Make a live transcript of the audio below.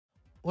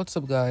What's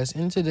up guys,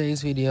 in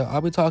today's video I'll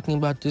be talking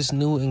about this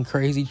new and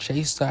crazy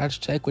chase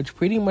dodge tech, which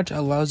pretty much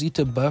allows you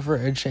to buffer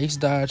a chase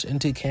dodge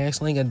into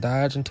canceling a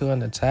dodge into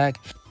an attack.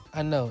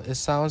 I know it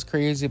sounds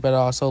crazy, but it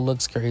also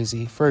looks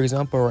crazy. For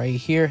example, right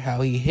here,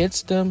 how he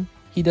hits them,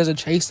 he does a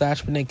chase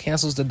dodge but then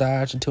cancels the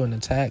dodge into an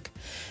attack.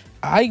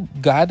 I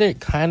got it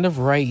kind of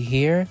right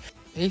here.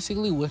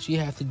 Basically, what you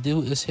have to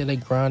do is hit a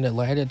grounded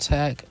light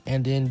attack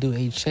and then do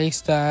a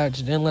chase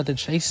dodge, then let the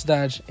chase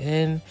dodge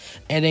in,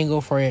 and then go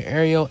for an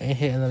aerial and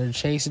hit another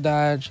chase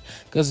dodge,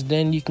 because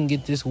then you can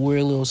get this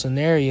weird little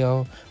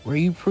scenario where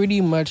you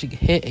pretty much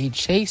hit a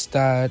chase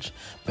dodge,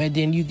 but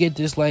then you get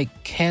this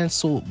like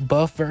cancel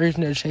buff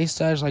version of chase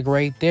dodge, like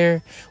right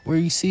there, where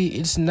you see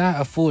it's not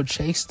a full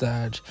chase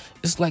dodge,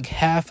 it's like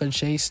half a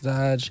chase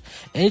dodge,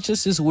 and it's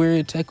just this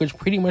weird tech which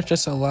pretty much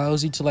just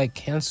allows you to like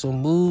cancel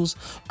moves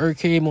or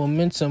carry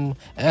momentum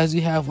as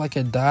you have like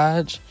a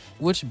dodge,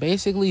 which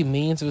basically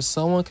means if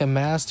someone can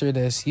master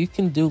this, you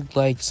can do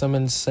like some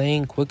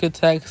insane quick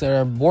attacks that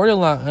are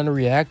borderline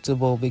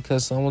unreactable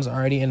because someone's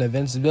already in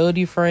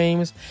invincibility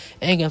frames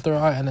and can throw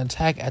out an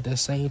attack at the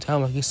same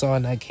time, like you saw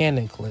in that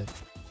cannon clip.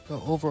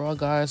 So overall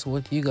guys,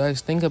 what do you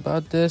guys think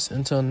about this?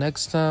 Until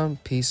next time,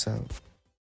 peace out.